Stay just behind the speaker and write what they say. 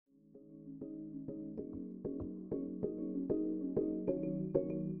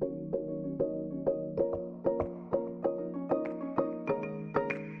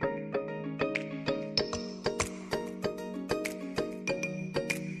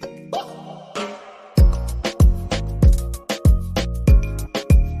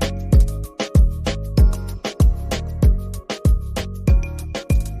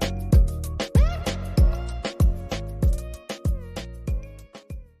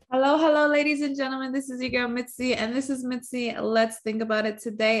Hello, hello, ladies and gentlemen. This is your girl Mitzi, and this is Mitzi. Let's think about it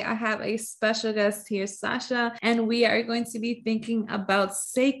today. I have a special guest here, Sasha, and we are going to be thinking about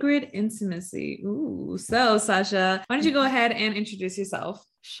sacred intimacy. Ooh, so Sasha, why don't you go ahead and introduce yourself?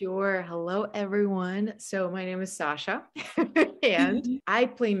 Sure. Hello, everyone. So my name is Sasha and I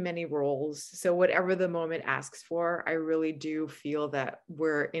play many roles. So whatever the moment asks for, I really do feel that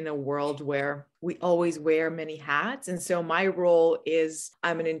we're in a world where we always wear many hats. And so my role is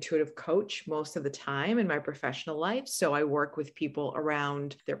I'm an intuitive coach most of the time in my professional life. So I work with people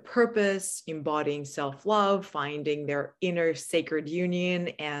around their purpose, embodying self-love, finding their inner sacred union,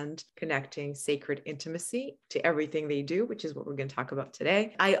 and connecting sacred intimacy to everything they do, which is what we're going to talk about today.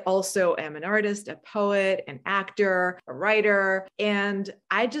 I also am an artist, a poet, an actor, a writer, and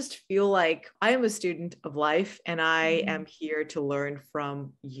I just feel like I am a student of life and I am here to learn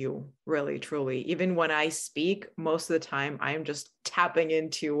from you, really, truly. Even when I speak, most of the time, I'm just tapping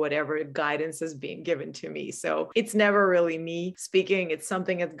into whatever guidance is being given to me. So it's never really me speaking. It's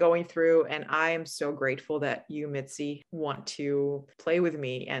something that's going through. And I am so grateful that you, Mitzi, want to play with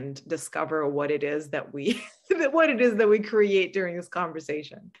me and discover what it is that we create during this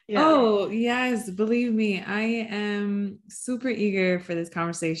conversation. Yeah. Oh, yes. Believe me, I am super eager for this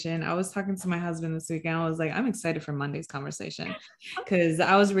conversation. I was talking to my husband this weekend. I was like, I'm excited for Monday's conversation because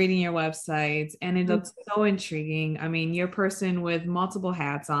I was reading your website and it looks so intriguing. I mean, you're a person with multiple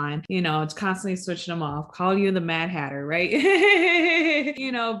hats on, it's constantly switching them off, call you the Mad Hatter, right?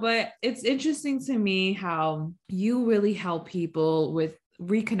 But it's interesting to me how you really help people with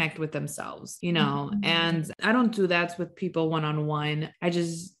reconnect with themselves, and I don't do that with people one-on-one. I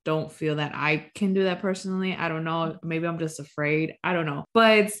just don't feel that I can do that personally. I don't know. Maybe I'm just afraid. I don't know.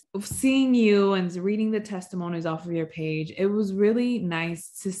 But seeing you and reading the testimonies off of your page, it was really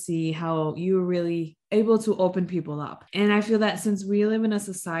nice to see how you were really able to open people up. And I feel that since we live in a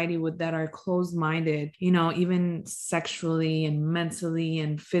society that are closed-minded, even sexually and mentally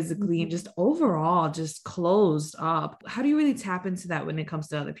and physically and just overall just closed up, how do you really tap into that when it comes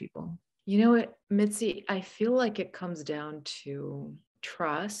to other people? You know what, Mitzi, I feel like it comes down to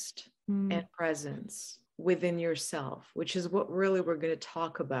trust and presence within yourself, which is what really we're going to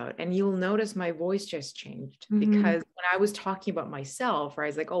talk about. And you'll notice my voice just changed because when I was talking about myself, right, I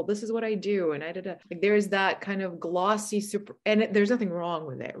was like, oh, this is what I do. And like, there's that kind of glossy there's nothing wrong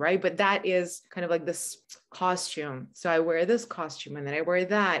with it, right? But that is kind of like this costume. So I wear this costume and then I wear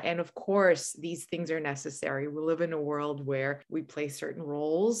that. And of course, these things are necessary. We live in a world where we play certain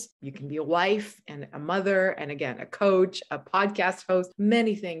roles. You can be a wife and a mother, and again, a coach, a podcast host,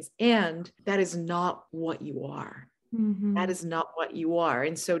 many things. And that is not what you are. That is not what you are.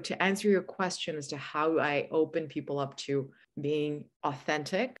 And so to answer your question as to how I open people up to being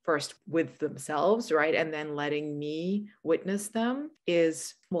authentic first with themselves, right? And then letting me witness them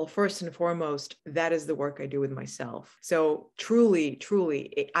is, well, first and foremost, that is the work I do with myself. So truly,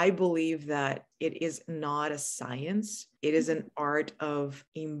 truly, I believe that it is not a science. It is an art of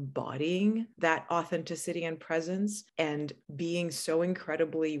embodying that authenticity and presence and being so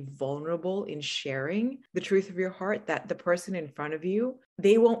incredibly vulnerable in sharing the truth of your heart that the person in front of you,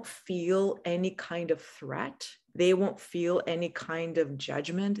 they won't feel any kind of threat. They won't feel any kind of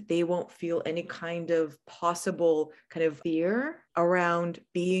judgment. They won't feel any kind of possible kind of fear around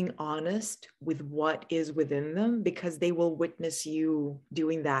being honest with what is within them, because they will witness you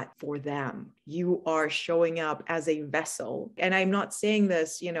doing that for them. You are showing up as a vessel. And I'm not saying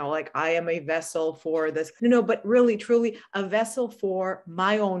this, like I am a vessel for this. No, but really, truly a vessel for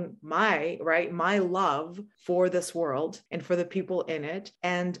my love for this world and for the people in it.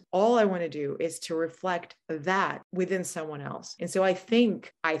 And all I want to do is to reflect that within someone else. And so I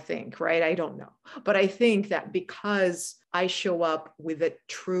think, right? I don't know, but I think that because I show up with a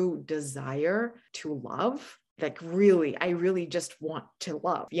true desire to love, like really, I really just want to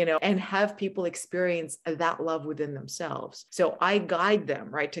love, and have people experience that love within themselves. So I guide them,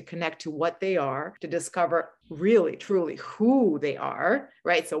 right, to connect to what they are, to discover really, truly who they are,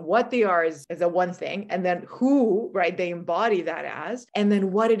 right? So what they are is a one thing, and then who, right, they embody that as, and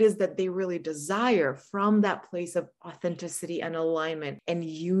then what it is that they really desire from that place of authenticity and alignment and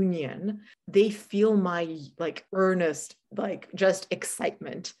union. They feel my like earnest, like just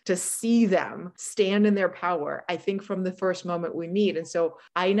excitement to see them stand in their power, I think from the first moment we meet. And so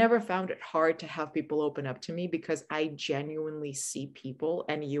I never found it hard to have people open up to me because I genuinely see people.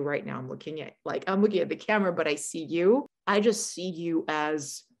 And you right now, I'm looking at the camera, but I see you. I just see you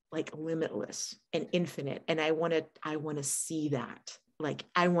as like limitless and infinite. And I want to see that. Like,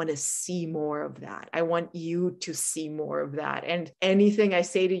 I want to see more of that. I want you to see more of that. And anything I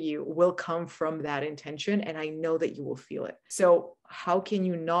say to you will come from that intention. And I know that you will feel it. So how can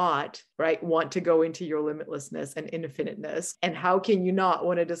you not, right, want to go into your limitlessness and infiniteness? And how can you not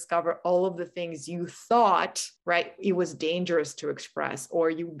want to discover all of the things you thought, right, it was dangerous to express, or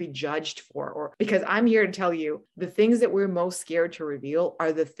you would be judged for? Or because I'm here to tell you, the things that we're most scared to reveal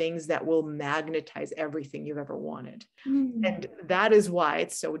are the things that will magnetize everything you've ever wanted. And that is why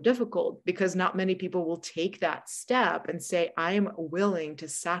it's so difficult, because not many people will take that step and say, I am willing to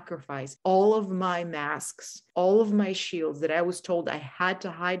sacrifice all of my masks, all of my shields that I was told I had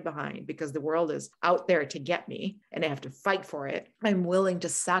to hide behind because the world is out there to get me and I have to fight for it. I'm willing to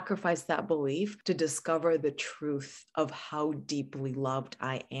sacrifice that belief to discover the truth of how deeply loved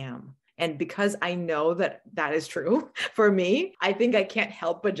I am. And because I know that that is true for me, I think I can't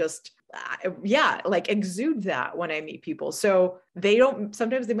help but just like exude that when I meet people. So they don't,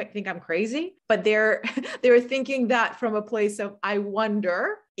 sometimes they might think I'm crazy, but they're thinking that from a place of, I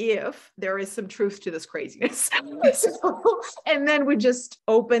wonder if there is some truth to this craziness. And then we just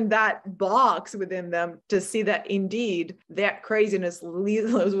open that box within them to see that indeed that craziness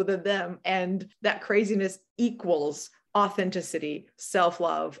lives within them, and that craziness equals authenticity,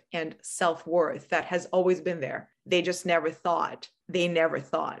 self-love, and self-worth that has always been there. They just never thought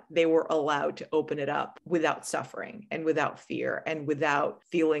they were allowed to open it up without suffering and without fear and without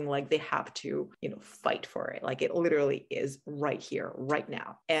feeling like they have to, fight for it. Like it literally is right here, right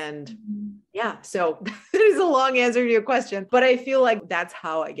now. And yeah, so that is a long answer to your question, but I feel like that's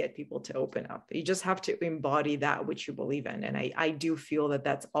how I get people to open up. You just have to embody that which you believe in. And I do feel that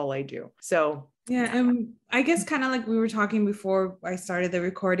that's all I do. So yeah. And I guess kind of like we were talking before I started the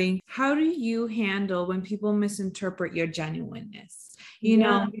recording, how do you handle when people misinterpret your genuineness?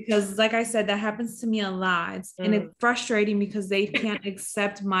 Because like I said, that happens to me a lot. And it's frustrating because they can't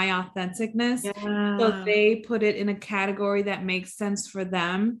accept my authenticness. Yeah. So they put it in a category that makes sense for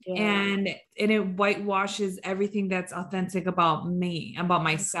them. Yeah. And it whitewashes everything that's authentic about me, about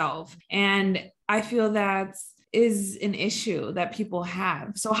myself. And I feel that is an issue that people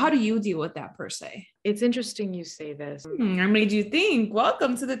have. So how do you deal with that per se? It's interesting you say this. I made you think.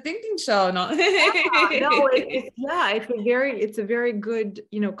 Welcome to the thinking show. No, it's a very good,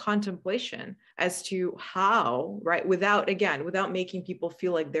 contemplation as to how, right, without making people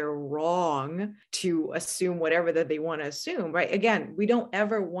feel like they're wrong to assume whatever that they want to assume, right? Again, we don't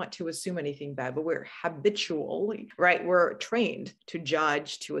ever want to assume anything bad, but we're habitually, right? We're trained to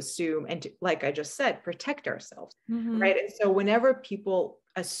judge, to assume, and to, like I just said, protect ourselves, right? And so whenever people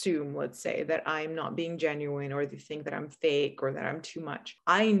assume, let's say, that I'm not being genuine, or they think that I'm fake or that I'm too much,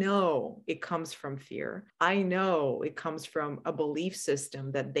 I know it comes from fear. I know it comes from a belief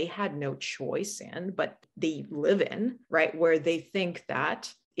system that they had no choice in, but they live in, right? Where they think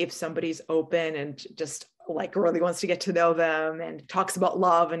that if somebody's open and just like really wants to get to know them and talks about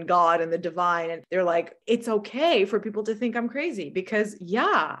love and God and the divine, and they're like, it's okay for people to think I'm crazy because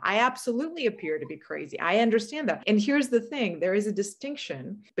I absolutely appear to be crazy. I understand that. And here's the thing, there is a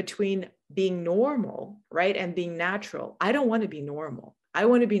distinction between being normal, right, and being natural. I don't want to be normal. I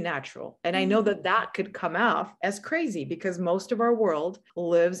want to be natural. And I know that that could come out as crazy because most of our world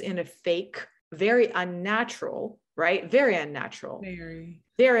lives in a fake, very unnatural, right? Very unnatural.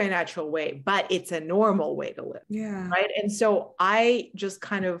 Very unnatural way, but it's a normal way to live. Yeah. Right. And so I just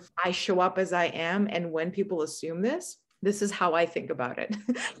I show up as I am. And when people assume this is how I think about it.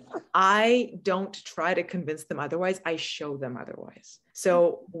 I don't try to convince them otherwise. I show them otherwise.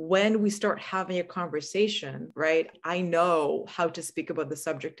 So when we start having a conversation, right, I know how to speak about the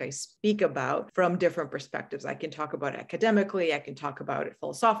subject I speak about from different perspectives. I can talk about it academically. I can talk about it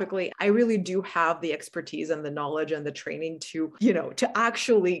philosophically. I really do have the expertise and the knowledge and the training to, to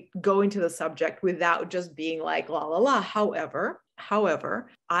actually go into the subject without just being like, la, la, la. However,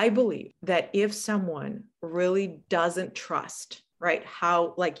 I believe that if someone really doesn't trust, right,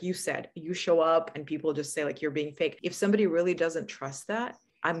 how, like you said, you show up and people just say like you're being fake. If somebody really doesn't trust that,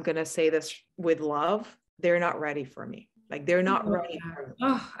 I'm going to say this with love, they're not ready for me. Like they're not ready for me.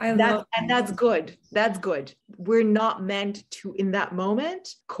 Oh, and that's good. That's good. We're not meant to, in that moment,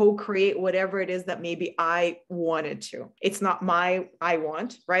 co-create whatever it is that maybe I wanted to. It's not I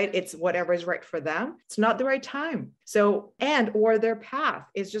want, right? It's whatever is right for them. It's not the right time. So, or their path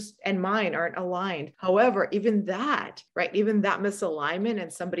is just, and mine aren't aligned. However, even that, right? Even that misalignment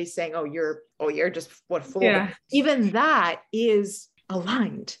and somebody saying, you're just full of it. Even that is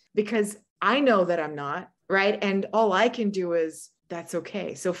aligned because I know that I'm not. Right. And all I can do is, that's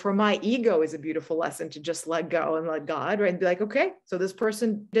okay. So for my ego is a beautiful lesson to just let go and let God, right? And be like, okay, so this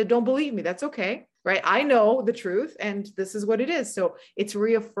person don't believe me. That's okay. Right. I know the truth and this is what it is. So it's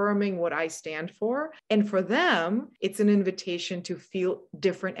reaffirming what I stand for. And for them, it's an invitation to feel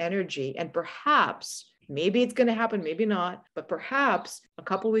different energy and perhaps Maybe it's going to happen, maybe not, but perhaps a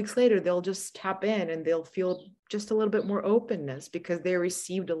couple of weeks later, they'll just tap in and they'll feel just a little bit more openness because they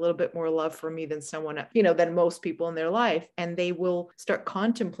received a little bit more love from me than someone, than most people in their life. And they will start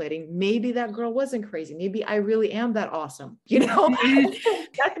contemplating, maybe that girl wasn't crazy. Maybe I really am that awesome.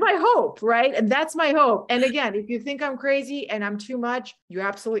 That's my hope, right? And that's my hope. And again, if you think I'm crazy and I'm too much, you're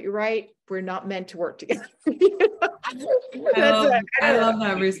absolutely right. We're not meant to work together. I love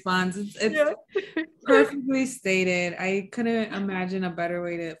that response. It's perfectly stated. I couldn't imagine a better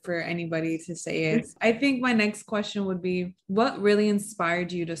way for anybody to say it. I think my next question would be, what really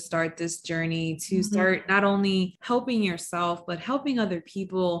inspired you to start this journey, to start not only helping yourself, but helping other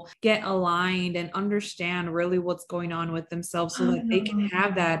people get aligned and understand really what's going on with themselves so that they can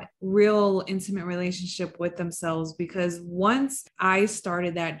have that real intimate relationship with themselves? Because once I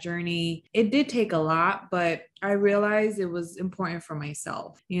started that journey, it did take a lot, but I realized it was important for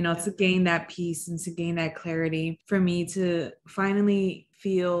myself, to gain that peace and to gain that clarity, for me to finally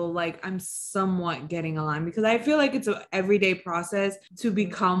feel like I'm somewhat getting aligned, because I feel like it's an everyday process to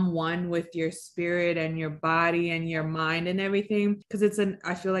become one with your spirit and your body and your mind and everything. Because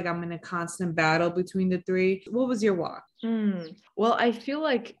I feel like I'm in a constant battle between the three. What was your walk? Well, I feel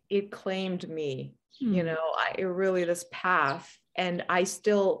like it claimed me, this path. And I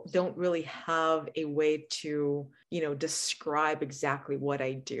still don't really have a way to, describe exactly what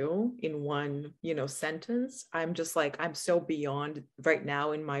I do in one, sentence. I'm just like, I'm so beyond right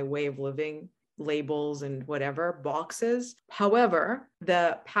now in my way of living, labels and whatever boxes. However,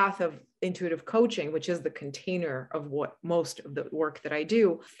 the path of intuitive coaching, which is the container of what most of the work that I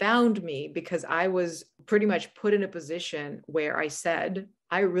do, found me because I was pretty much put in a position where I said,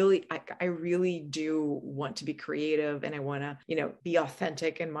 I really do want to be creative, and I want to, be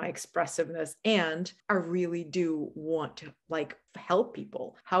authentic in my expressiveness. And I really do want to help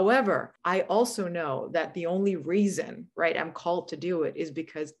people. However, I also know that the only reason, right, I'm called to do it is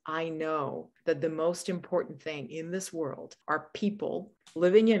because I know that the most important thing in this world are people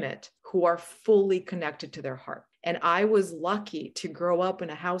living in it who are fully connected to their heart. And I was lucky to grow up in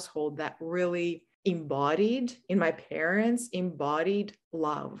a household that really embodied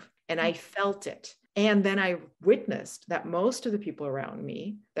love. And I felt it. And then I witnessed that most of the people around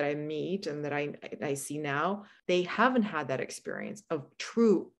me that I meet and that I see now, they haven't had that experience of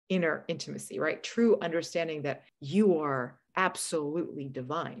true inner intimacy, right? True understanding that you are absolutely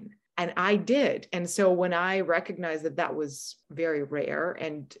divine. And I did. And so when I recognized that that was very rare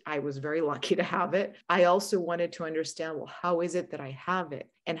and I was very lucky to have it, I also wanted to understand, well, how is it that I have it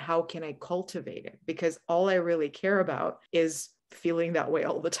and how can I cultivate it? Because all I really care about is feeling that way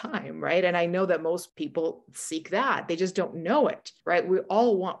all the time, right? And I know that most people seek that. They just don't know it, right? We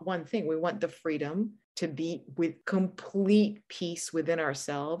all want one thing. We want the freedom to be with complete peace within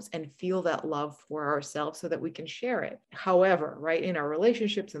ourselves and feel that love for ourselves so that we can share it. However, right, in our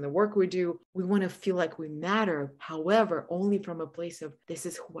relationships and the work we do, we want to feel like we matter. However, only from a place of, this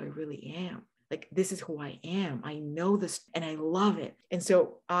is who I really am. Like, this is who I am. I know this and I love it. And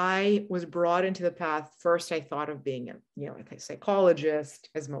so I was brought into the path. First, I thought of being a psychologist,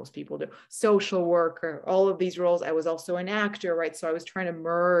 as most people do, social worker, all of these roles. I was also an actor, right? So I was trying to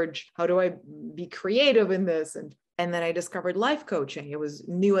merge, how do I be creative in this? And then I discovered life coaching. It was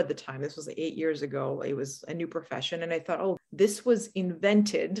new at the time. This was 8 years ago. It was a new profession. And I thought, oh, this was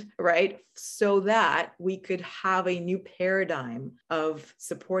invented, right, so that we could have a new paradigm of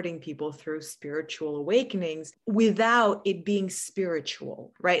supporting people through spiritual awakenings without it being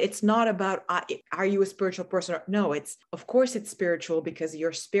spiritual, right? It's not about, are you a spiritual person? No, of course it's spiritual because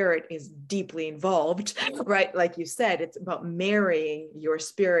your spirit is deeply involved, right? Like you said, it's about marrying your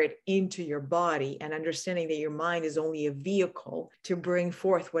spirit into your body and understanding that your mind is only a vehicle to bring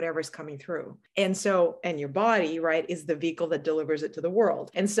forth whatever's coming through. And your body, right, is the vehicle that delivers it to the world.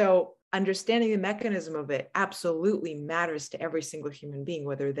 And so understanding the mechanism of it absolutely matters to every single human being,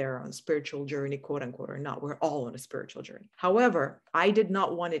 whether they're on a spiritual journey, quote unquote, or not. We're all on a spiritual journey. However, I did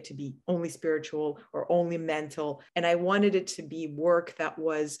not want it to be only spiritual or only mental. And I wanted it to be work that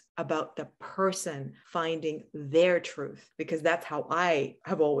was about the person finding their truth, because that's how I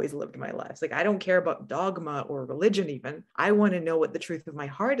have always lived my life. Like, I don't care about dogma or religion even. I want to know what the truth of my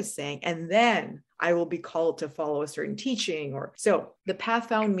heart is saying. And then I will be called to follow a certain teaching. So the path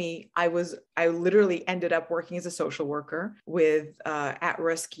found me. I literally ended up working as a social worker with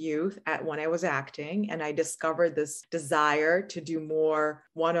at-risk youth when I was acting. And I discovered this desire to do more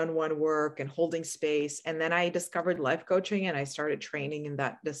one-on-one work and holding space. And then I discovered life coaching and I started training in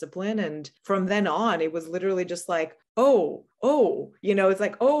that discipline. And from then on, it was literally just like, it's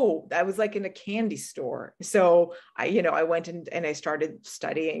like, oh, I was like in a candy store. So I went and I started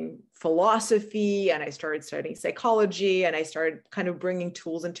studying philosophy, and I started studying psychology, and I started kind of bringing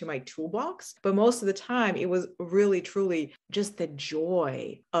tools into my toolbox. But most of the time it was really, truly just the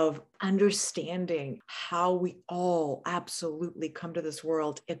joy of understanding how we all absolutely come to this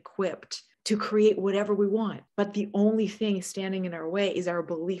world equipped to create whatever we want. But the only thing standing in our way is our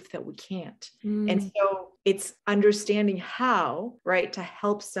belief that we can't. And so it's understanding how, right, to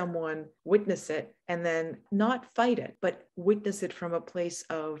help someone witness it and then not fight it, but witness it from a place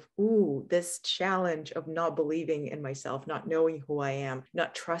of, ooh, this challenge of not believing in myself, not knowing who I am,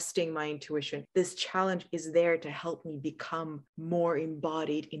 not trusting my intuition. This challenge is there to help me become more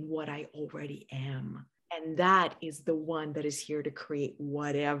embodied in what I already am. And that is the one that is here to create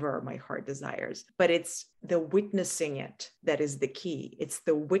whatever my heart desires. But it's the witnessing it that is the key. It's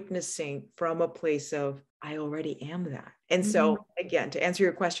the witnessing from a place of, I already am that. And so again, to answer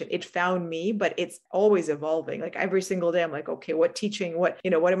your question, it found me, but it's always evolving. Like every single day, I'm like, okay, what teaching, what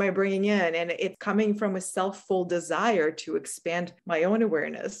am I bringing in? And it's coming from a self-full desire to expand my own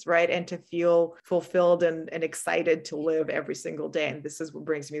awareness, right? And to feel fulfilled and excited to live every single day. And this is what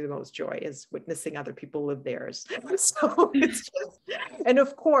brings me the most joy, is witnessing other people live theirs. So it's just, and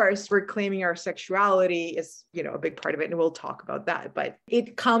of course, reclaiming our sexuality is, a big part of it. And we'll talk about that, but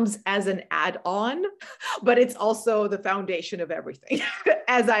it comes as an add-on, but it's also the foundation of everything,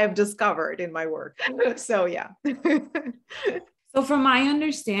 as I have discovered in my work. So yeah. So from my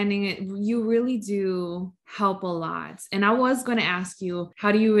understanding, you really do help a lot. And I was going to ask you,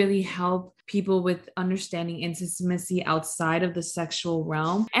 how do you really help people with understanding intimacy outside of the sexual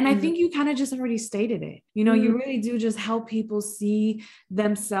realm? And I think you kind of just already stated it. You really do just help people see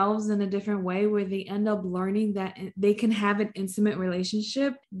themselves in a different way, where they end up learning that they can have an intimate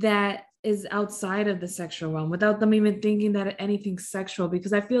relationship that is outside of the sexual realm without them even thinking that anything's sexual.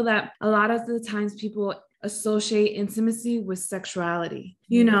 Because I feel that a lot of the times people associate intimacy with sexuality,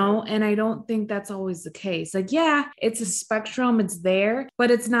 and I don't think that's always the case. Like, yeah, it's a spectrum, it's there, but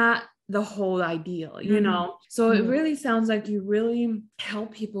it's not the whole ideal, So it really sounds like you really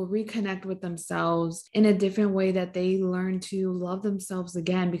help people reconnect with themselves in a different way, that they learn to love themselves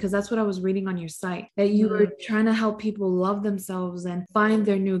again, because that's what I was reading on your site, that you were trying to help people love themselves and find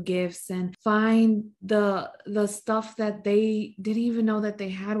their new gifts and find the stuff that they didn't even know that they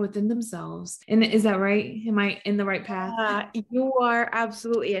had within themselves. And is that right? Am I in the right path? You are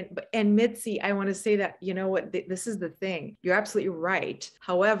absolutely. And Mitzi, I want to say that, this is the thing. You're absolutely right.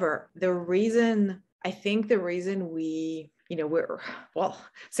 However, the reason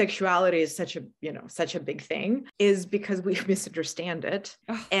sexuality is such a big thing is because we misunderstand it.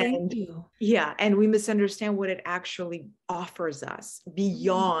 Thank you. Yeah. And we misunderstand what it actually offers us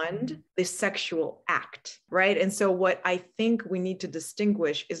beyond the sexual act, right? And so what I think we need to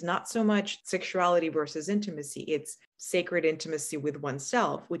distinguish is not so much sexuality versus intimacy. It's sacred intimacy with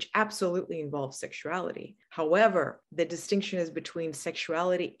oneself, which absolutely involves sexuality. However, the distinction is between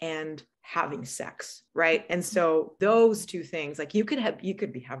sexuality and having sex, right? And so those two things, like you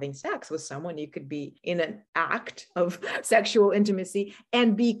could be having sex with someone, you could be in an act of sexual intimacy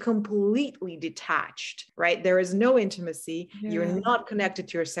and be completely detached, right? There is no intimacy. Yeah. You're not connected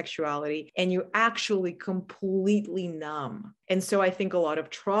to your sexuality, and you're actually completely numb. And so I think a lot of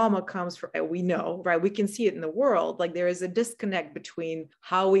trauma comes from, we know, right? We can see it in the world. Like there is a disconnect between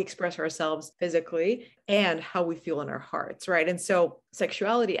how we express ourselves physically and how we feel in our hearts, right? And so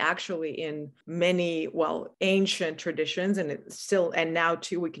sexuality actually in many, ancient traditions, and it's still, and now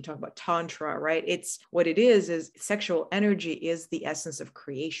too, we can talk about tantra, right? It's what it is sexual energy is the essence of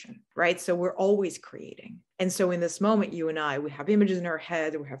creation, right? So we're always creating. And so in this moment, you and I, we have images in our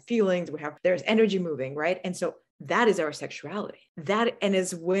head, we have feelings, there's energy moving, right? And so that is our sexuality. And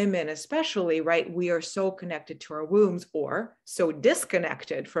as women, especially, right, we are so connected to our wombs or so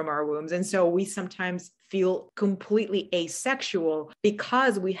disconnected from our wombs. And so we sometimes feel completely asexual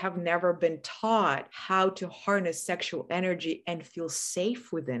because we have never been taught how to harness sexual energy and feel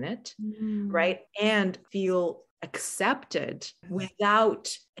safe within it, right? And feel accepted without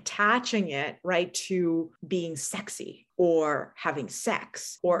attaching it, right, to being sexy or having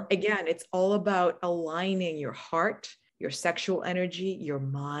sex. Or again, it's all about aligning your heart, your sexual energy, your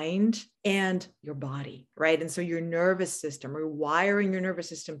mind, and your body, right? And so your nervous system, rewiring your nervous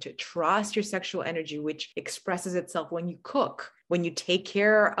system to trust your sexual energy, which expresses itself when you cook, when you take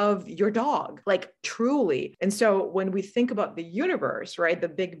care of your dog, like truly. And so when we think about the universe, right, the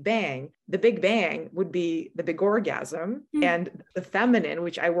Big Bang, the Big Bang would be the big orgasm, and the feminine,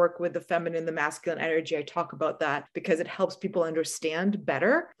 which I work with the feminine, the masculine energy. I talk about that because it helps people understand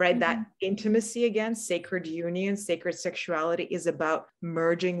better, right? That intimacy, again, sacred union, sacred sexuality is about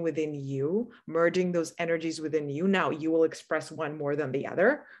merging within you, merging those energies within you. Now, you will express one more than the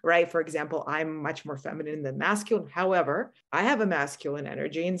other, right? For example, I'm much more feminine than masculine. However, I have a masculine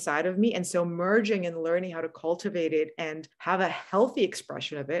energy inside of me. And so merging and learning how to cultivate it and have a healthy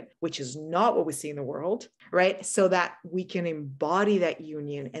expression of it, which is not what we see in the world, right? So that we can embody that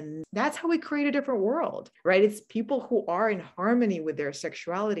union. And that's how we create a different world, right? It's people who are in harmony with their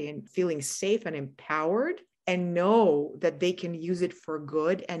sexuality and feeling safe and empowered and know that they can use it for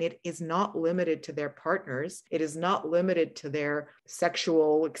good. And it is not limited to their partners. It is not limited to their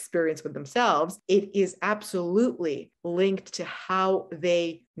sexual experience with themselves. It is absolutely linked to how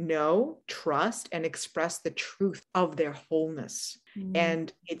they know, trust, and express the truth of their wholeness.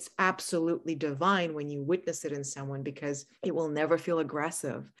 And it's absolutely divine when you witness it in someone, because it will never feel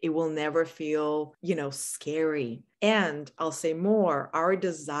aggressive. It will never feel, scary. And I'll say more, our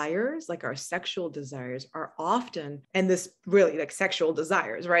desires, like our sexual desires, are often, and this really like sexual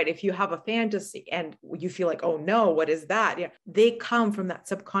desires, right? If you have a fantasy and you feel like, oh no, what is that? Yeah, they come from that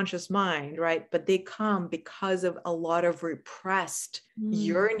subconscious mind, right? But they come because of a lot of repressed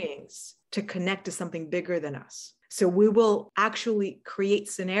yearnings to connect to something bigger than us. So we will actually create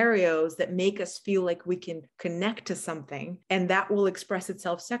scenarios that make us feel like we can connect to something, and that will express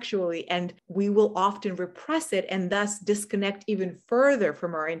itself sexually. And we will often repress it and thus disconnect even further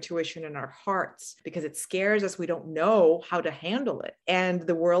from our intuition and our hearts, because it scares us. We don't know how to handle it. And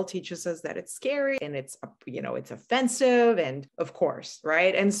the world teaches us that it's scary and it's offensive. And of course,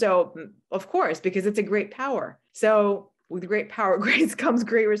 right? And so, of course, because it's a great power. So with great power, comes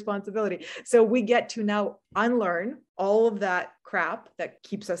great responsibility. So we get to now unlearn all of that crap that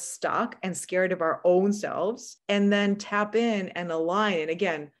keeps us stuck and scared of our own selves, and then tap in and align. And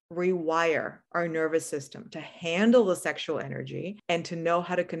again, rewire our nervous system to handle the sexual energy and to know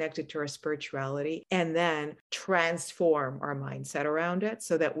how to connect it to our spirituality, and then transform our mindset around it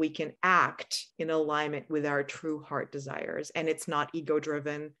so that we can act in alignment with our true heart desires. And it's not ego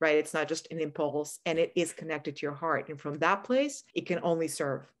driven, right? It's not just an impulse, and it is connected to your heart. And from that place, it can only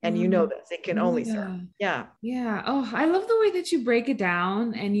serve. And you know this, it can only serve. Yeah. Yeah. Oh, I love the way that you break it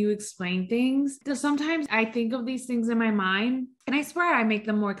down and you explain things. Sometimes I think of these things in my mind, and I swear I make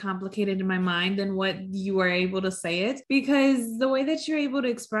them more complicated in my mind than what you are able to say it, because the way that you're able to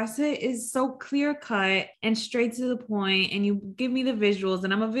express it is so clear cut and straight to the point, and you give me the visuals,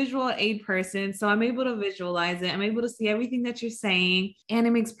 and I'm a visual aid person. So I'm able to visualize it. I'm able to see everything that you're saying, and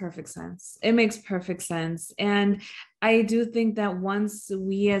it makes perfect sense. It makes perfect sense. And I do think that once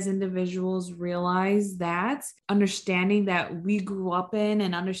we as individuals realize that, understanding that we grew up in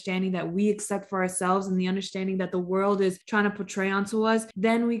and understanding that we accept for ourselves and the understanding that the world is trying to portray onto us,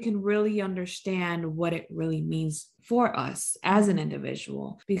 then we can really understand what it really means for us as an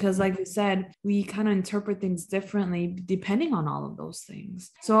individual. Because like you said, we kind of interpret things differently depending on all of those things.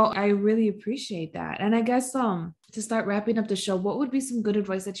 So I really appreciate that. And I guess to start wrapping up the show, what would be some good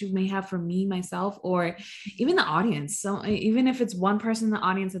advice that you may have for me, myself, or even the audience? So even if it's one person in the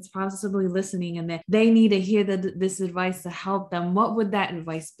audience that's possibly listening and that they need to hear this advice to help them, what would that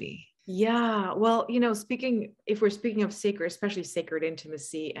advice be? Yeah. Well, if we're speaking of sacred, especially sacred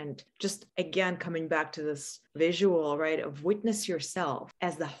intimacy, and just again, coming back to this visual, right, of witness yourself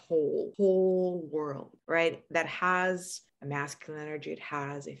as the whole world, right, that has a masculine energy, it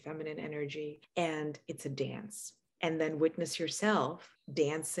has a feminine energy, and it's a dance. And then witness yourself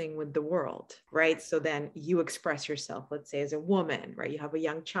dancing with the world, right? So then you express yourself, let's say as a woman, right? You have a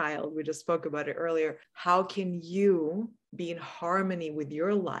young child. We just spoke about it earlier. How can you be in harmony with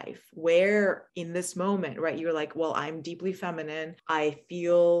your life where in this moment, right, you're like, well, I'm deeply feminine. I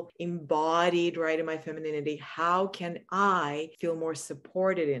feel embodied, right, in my femininity. How can I feel more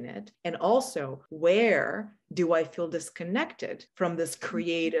supported in it? And also, where do I feel disconnected from this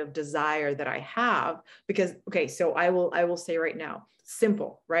creative desire that I have? Because, okay, so I will say right now,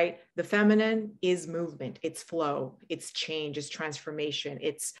 simple, right? The feminine is movement, it's flow, it's change, it's transformation.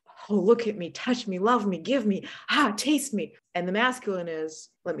 It's, oh, look at me, touch me, love me, give me, taste me. And the masculine is,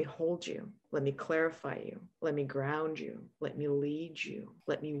 let me hold you, let me clarify you, let me ground you, let me lead you,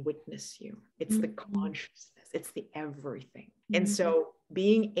 let me witness you. It's the consciousness, it's the everything. And so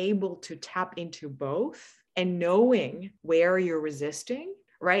being able to tap into both and knowing where you're resisting,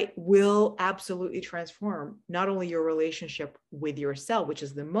 right, will absolutely transform not only your relationship with yourself, which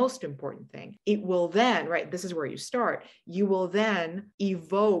is the most important thing. It will then, right, this is where you start. You will then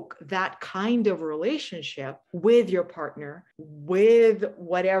evoke that kind of relationship with your partner, with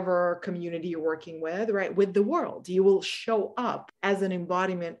whatever community you're working with, right, with the world. You will show up as an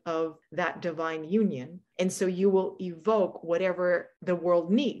embodiment of that divine union. And so you will evoke whatever the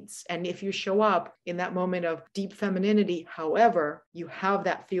world needs. And if you show up in that moment of deep femininity, however, you have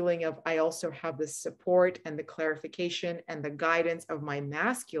that feeling of, I also have the support and the clarification and the guidance of my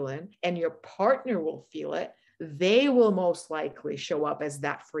masculine, and your partner will feel it, they will most likely show up as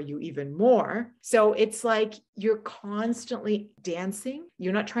that for you even more. So it's like you're constantly dancing.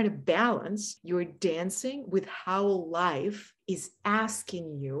 You're not trying to balance. You're dancing with how life is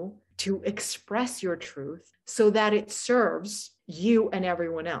asking you to express your truth so that it serves you and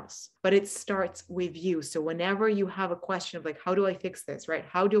everyone else. But it starts with you. So whenever you have a question of like, how do I fix this, right?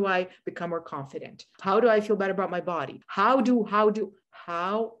 How do I become more confident? How do I feel better about my body? How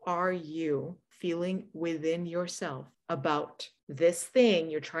are you feeling within yourself about this thing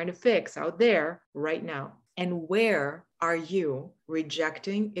you're trying to fix out there right now? And where are you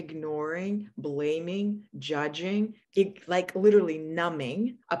rejecting, ignoring, blaming, judging, like literally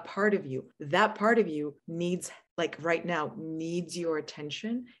numbing a part of you? That part of you needs, like right now, needs your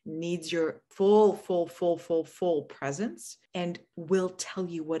attention, needs your full presence, and will tell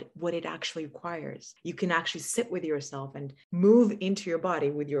you what it actually requires. You can actually sit with yourself and move into your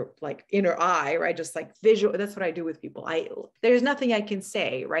body with your like inner eye, right? Just like visual. That's what I do with people. There's nothing I can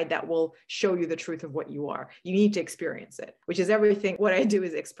say, right, that will show you the truth of what you are. You need to experience it, which is everything. What I do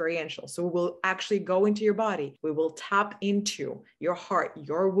is experiential. So we'll actually go into your body. We will tap into your heart,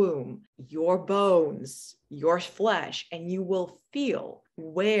 your womb, your bones, your flesh, and you will feel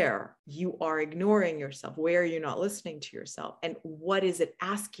where you are ignoring yourself, where you're not listening to yourself, and what is it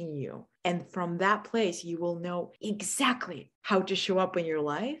asking you. And from that place, you will know exactly how to show up in your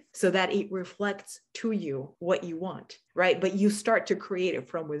life so that it reflects to you what you want, right? But you start to create it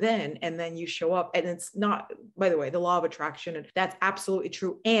from within, and then you show up. And it's not, by the way, the law of attraction, and that's absolutely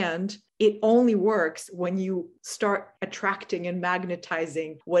true. And it only works when you start attracting and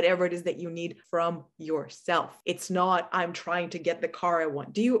magnetizing whatever it is that you need from yourself. It's not, I'm trying to get the car I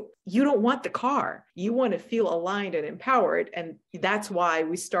want. You don't want the car. You want to feel aligned and empowered. And that's why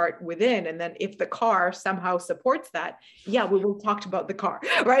we start within. And then if the car somehow supports that, yeah, we will talk about the car,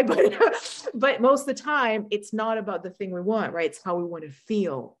 right? But most of the time, it's not about the thing we want, right? It's how we want to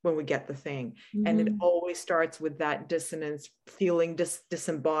feel when we get the thing. Mm-hmm. And it always starts with that dissonance, feeling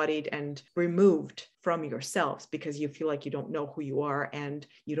disembodied and removed from yourselves because you feel like you don't know who you are and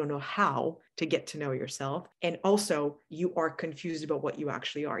you don't know how to get to know yourself. And also you are confused about what you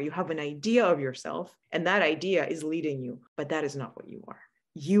actually are. You have an idea of yourself and that idea is leading you, but that is not what you are.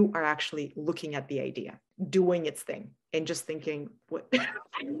 You are actually looking at the idea, doing its thing and just thinking, what,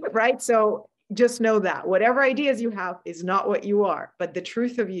 right? So just know that whatever ideas you have is not what you are, but the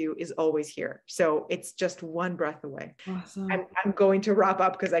truth of you is always here. So it's just one breath away. Awesome. I'm going to wrap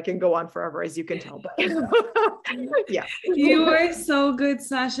up because I can go on forever, as you can tell. But yeah. You are so good,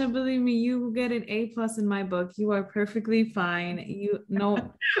 Sasha. Believe me, you will get an A+ in my book. You are perfectly fine. You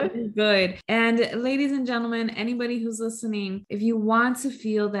know, good. And ladies and gentlemen, anybody who's listening, if you want to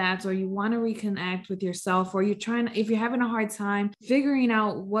feel that, or you want to reconnect with yourself, or if you're having a hard time figuring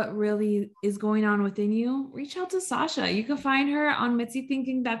out what really is going on within you, reach out to Sasha. You can find her on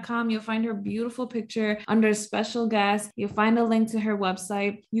mitsithinking.com. You'll find her beautiful picture under special guest. You'll find a link to her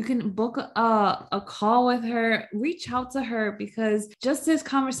website. You can book a call with her. Reach out to her because just this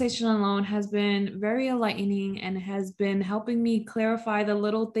conversation alone has been very enlightening and has been helping me clarify the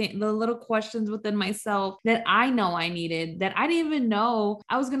little questions within myself that I know I needed, that I didn't even know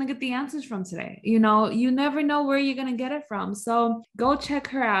I was going to get the answers from today. You know, you never know where you're going to get it from. So go check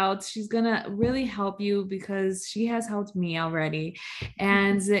her out. She's going to really help you because she has helped me already.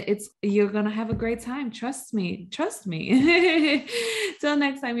 And you're going to have a great time. Trust me. Till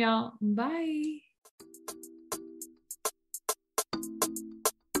next time, y'all. Bye.